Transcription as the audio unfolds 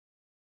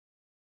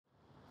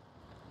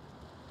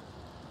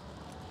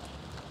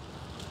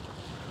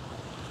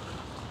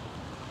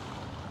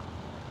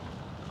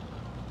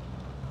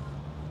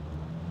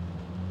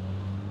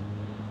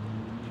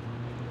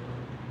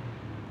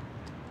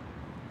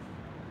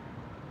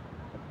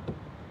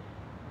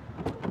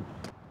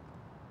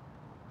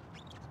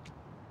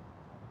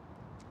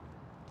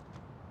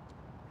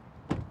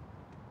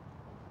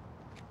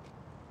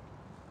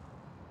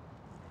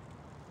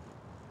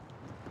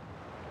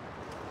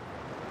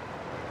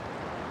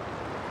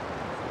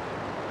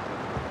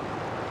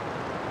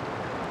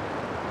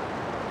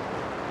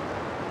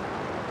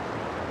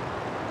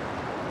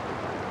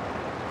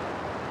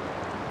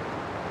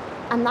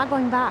I'm not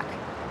going back.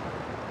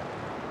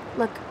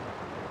 Look,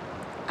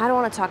 I don't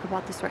want to talk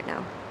about this right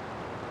now.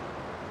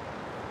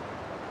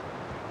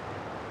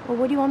 Well,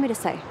 what do you want me to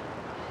say?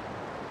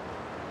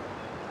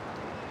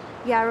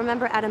 Yeah, I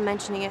remember Adam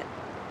mentioning it.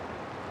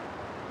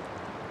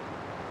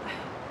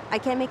 I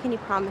can't make any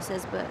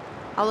promises, but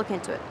I'll look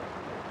into it.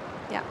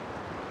 Yeah.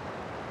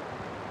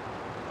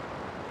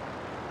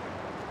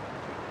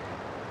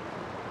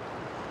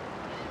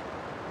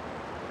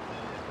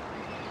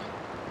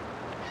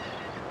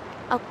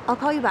 I'll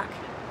call you back.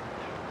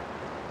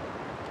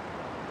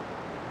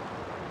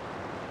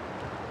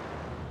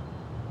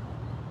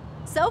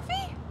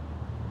 Sophie?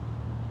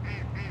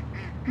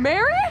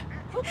 Mary?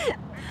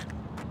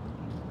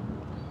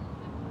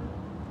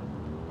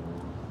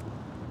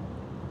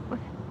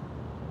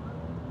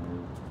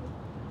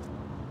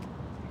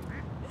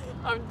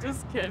 I'm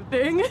just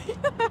kidding.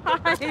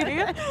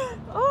 Hi.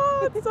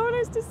 Oh, it's so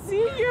nice to see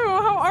you.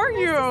 How are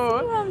you?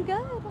 Nice to see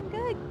you. I'm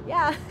good.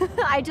 Yeah,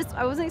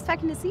 I wasn't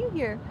expecting to see you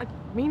here.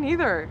 Me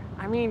neither.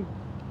 I mean,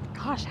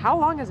 gosh, how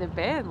long has it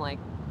been? Like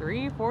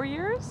 3, 4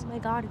 years? Oh my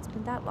God, it's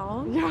been that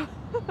long? Yeah.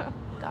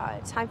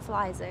 God, time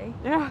flies, eh?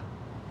 Yeah.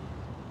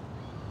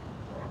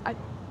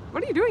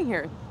 What are you doing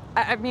here?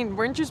 I mean,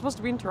 weren't you supposed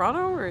to be in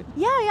Toronto, or?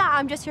 Yeah,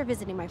 I'm just here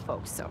visiting my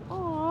folks, so.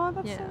 Oh,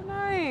 that's so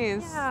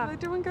nice. Yeah. Are they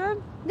doing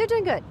good? They're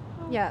doing good.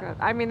 Oh, yeah. Good.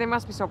 I mean, they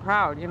must be so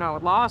proud, you know,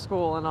 with law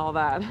school and all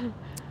that.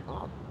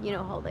 Well, you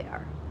know how they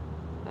are.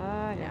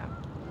 Yeah.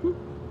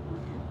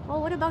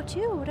 Well, what about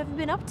you? What have you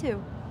been up to?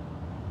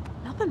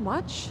 Nothing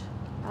much.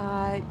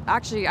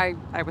 Actually, I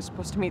was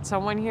supposed to meet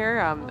someone here.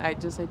 I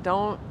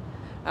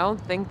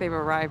don't think they've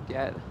arrived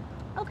yet.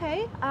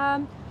 Okay.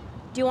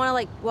 Do you want to,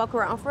 like, walk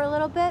around for a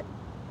little bit?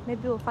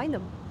 Maybe we'll find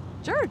them.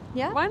 Sure.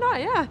 Yeah? Why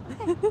not? Yeah.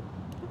 Okay.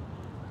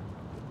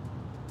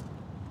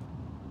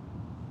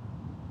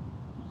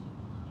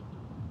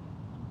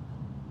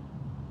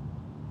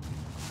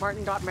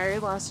 Martin got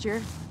married last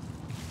year.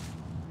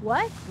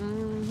 What?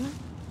 Mm-hmm.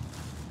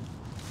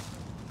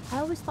 I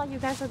always thought you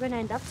guys were going to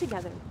end up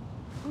together.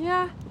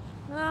 Yeah.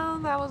 Well,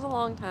 that was a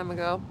long time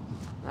ago.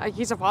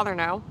 He's a father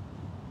now.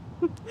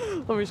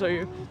 Let me show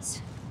you.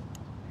 What?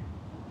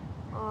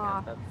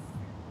 Aw.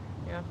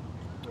 Yeah.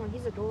 Oh,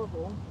 he's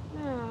adorable.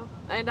 Yeah.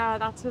 And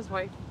that's his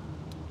wife.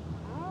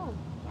 Oh.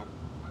 Yeah.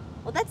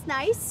 Well, that's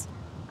nice.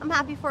 I'm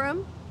happy for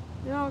him.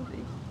 You know,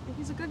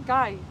 he's a good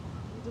guy.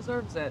 He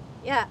deserves it.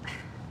 Yeah.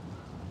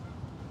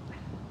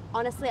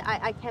 Honestly,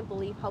 I can't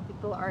believe how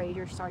people our age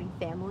are starting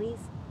families.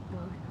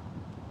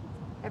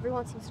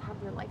 Everyone seems to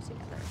have their lives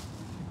together.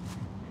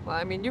 Well,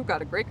 I mean, you've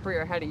got a great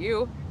career ahead of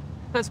you.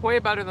 That's way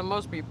better than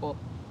most people.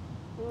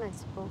 I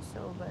suppose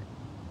so, but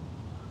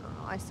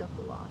I still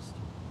feel lost.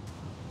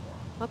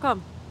 How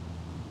come?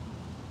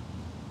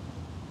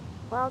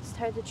 Well, to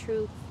tell you the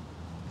truth,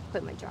 I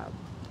quit my job.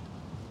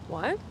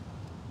 What?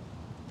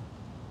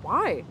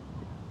 Why? It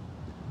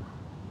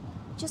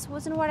just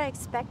wasn't what I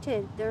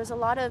expected. There was a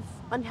lot of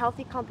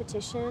unhealthy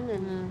competition,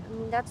 and I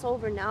mean, that's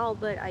over now,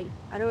 but I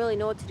don't really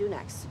know what to do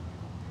next.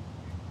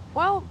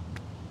 Well,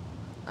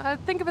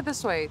 think of it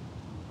this way.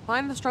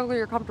 Find the struggle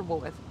you're comfortable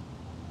with.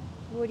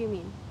 What do you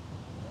mean?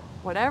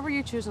 Whatever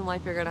you choose in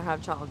life, you're going to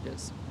have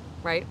challenges,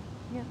 right?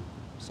 Yeah.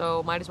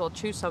 So might as well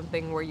choose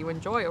something where you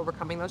enjoy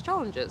overcoming those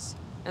challenges.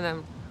 And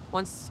then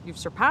once you've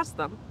surpassed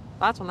them,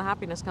 that's when the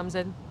happiness comes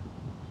in.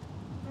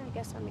 Yeah, I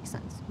guess that makes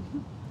sense.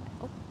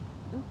 Oh,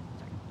 sorry.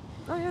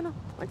 Oh, yeah, no.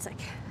 1 sec.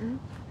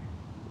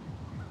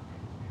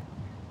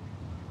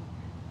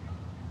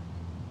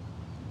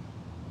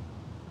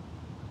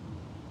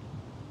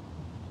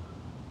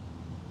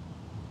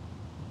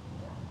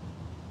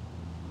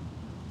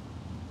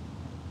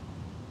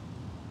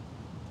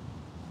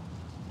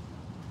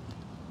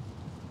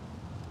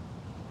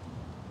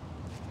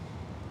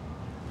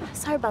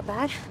 Sorry about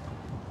that.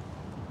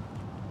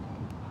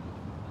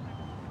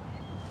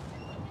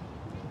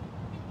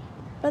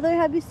 Brother,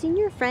 have you seen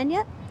your friend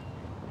yet?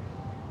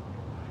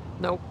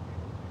 Nope.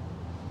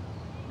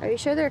 Are you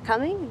sure they're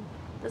coming?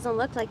 Doesn't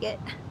look like it.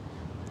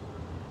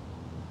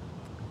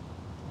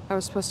 I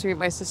was supposed to meet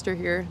my sister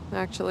here,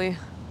 actually.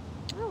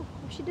 Oh,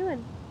 what's she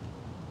doing?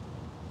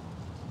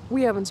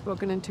 We haven't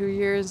spoken in 2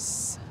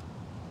 years.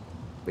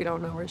 We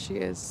don't know where she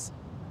is.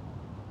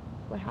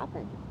 What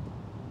happened?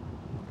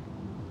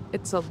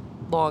 It's a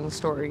long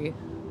story.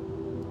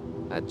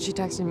 She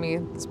texted me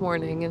this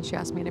morning and she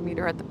asked me to meet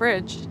her at the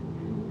bridge.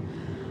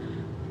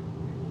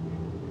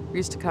 We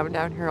used to come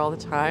down here all the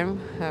time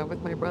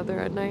with my brother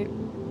at night.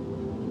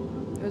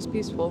 It was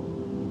peaceful.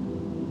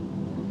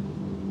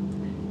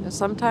 You know,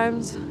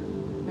 sometimes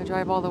I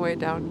drive all the way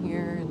down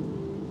here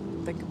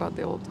and think about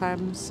the old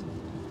times.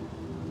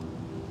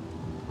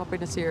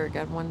 Hoping to see her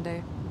again one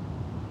day.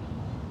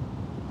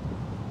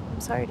 I'm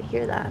sorry to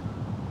hear that.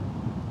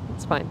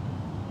 It's fine.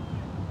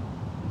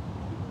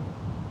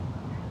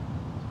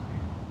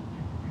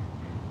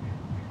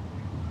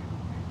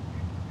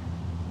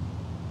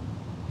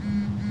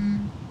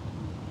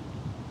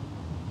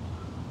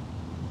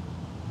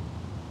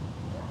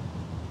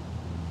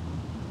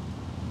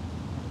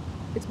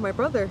 It's my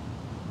brother.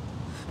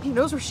 He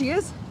knows where she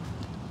is.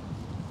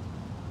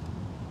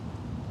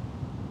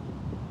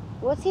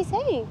 What's he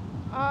saying?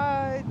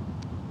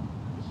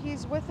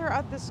 He's with her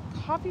at this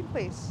coffee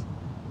place.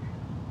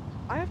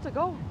 I have to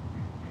go.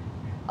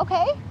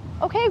 Okay.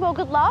 Okay, well,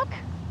 good luck.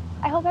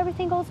 I hope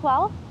everything goes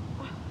well.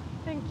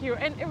 Thank you.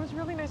 And it was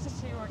really nice to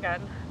see you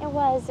again. It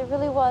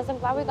really was. I'm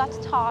glad we got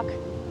to talk.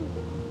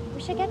 We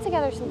should get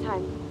together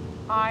sometime.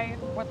 I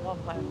would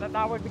love that.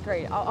 That would be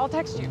great. I'll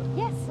text you.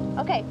 Yes,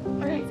 okay.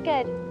 Okay. That's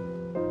good.